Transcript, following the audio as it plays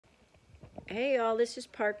Hey y'all, this is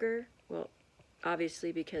Parker. Well,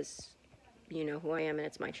 obviously because you know who I am and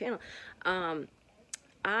it's my channel.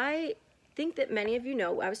 I think that many of you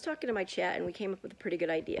know, I was talking to my chat and we came up with a pretty good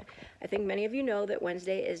idea. I think many of you know that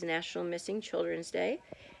Wednesday is National Missing Children's Day,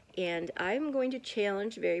 and I'm going to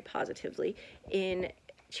challenge very positively in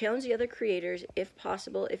challenge the other creators, if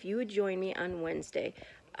possible, if you would join me on Wednesday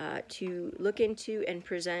to look into and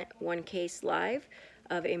present one case live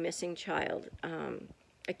of a missing child.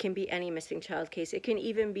 It can be any missing child case. It can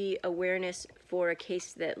even be awareness for a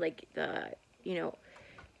case that, like the, you know,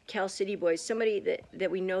 Cal City Boys, somebody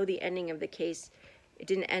that we know the ending of the case, it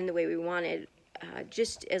didn't end the way we wanted,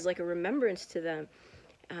 just as like a remembrance to them.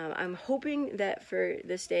 I'm hoping that for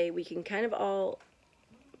this day we can kind of all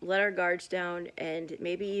let our guards down and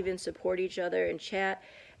maybe even support each other and chat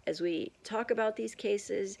as we talk about these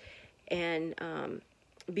cases, and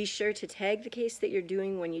be sure to tag the case that you're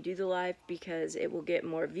doing when you do the live, because it will get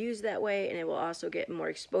more views that way and it will also get more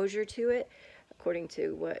exposure to it, according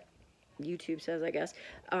to what YouTube says, I guess.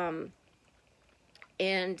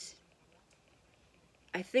 And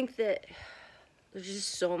I think that there's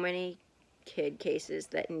just so many kid cases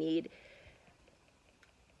that need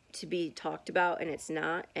to be talked about and it's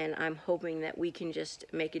not, and I'm hoping that we can just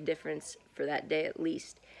make a difference for that day at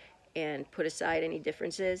least and put aside any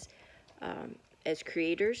differences as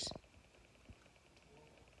creators.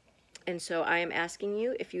 And so I am asking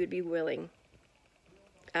you if you would be willing.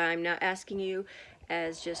 I'm not asking you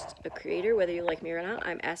as just a creator, whether you like me or not.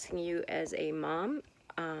 I'm asking you as a mom,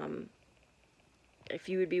 if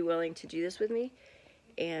you would be willing to do this with me.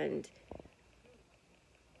 And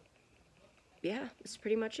yeah, that's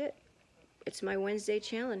pretty much it. It's my Wednesday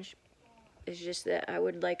challenge. It's just that I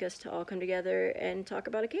would like us to all come together and talk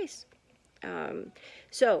about a case.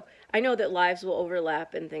 So I know that lives will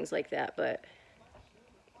overlap and things like that, but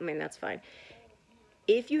I mean, that's fine.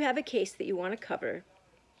 If you have a case that you want to cover,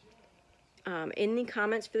 in the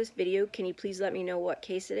comments for this video, can you please let me know what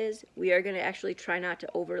case it is? We are going to actually try not to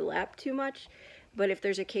overlap too much, but if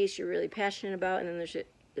there's a case you're really passionate about and then there's a,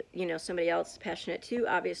 you know, somebody else passionate too,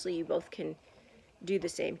 obviously you both can do the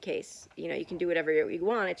same case. You know, you can do whatever you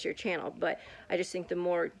want, it's your channel, but I just think the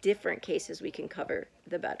more different cases we can cover,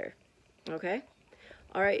 the better. Okay?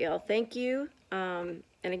 All right, y'all, thank you. And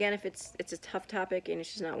again, if it's a tough topic and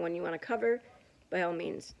it's just not one you want to cover, by all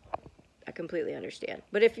means, I completely understand.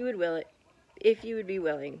 But if you would be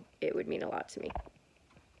willing, it would mean a lot to me.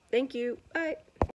 Thank you. Bye.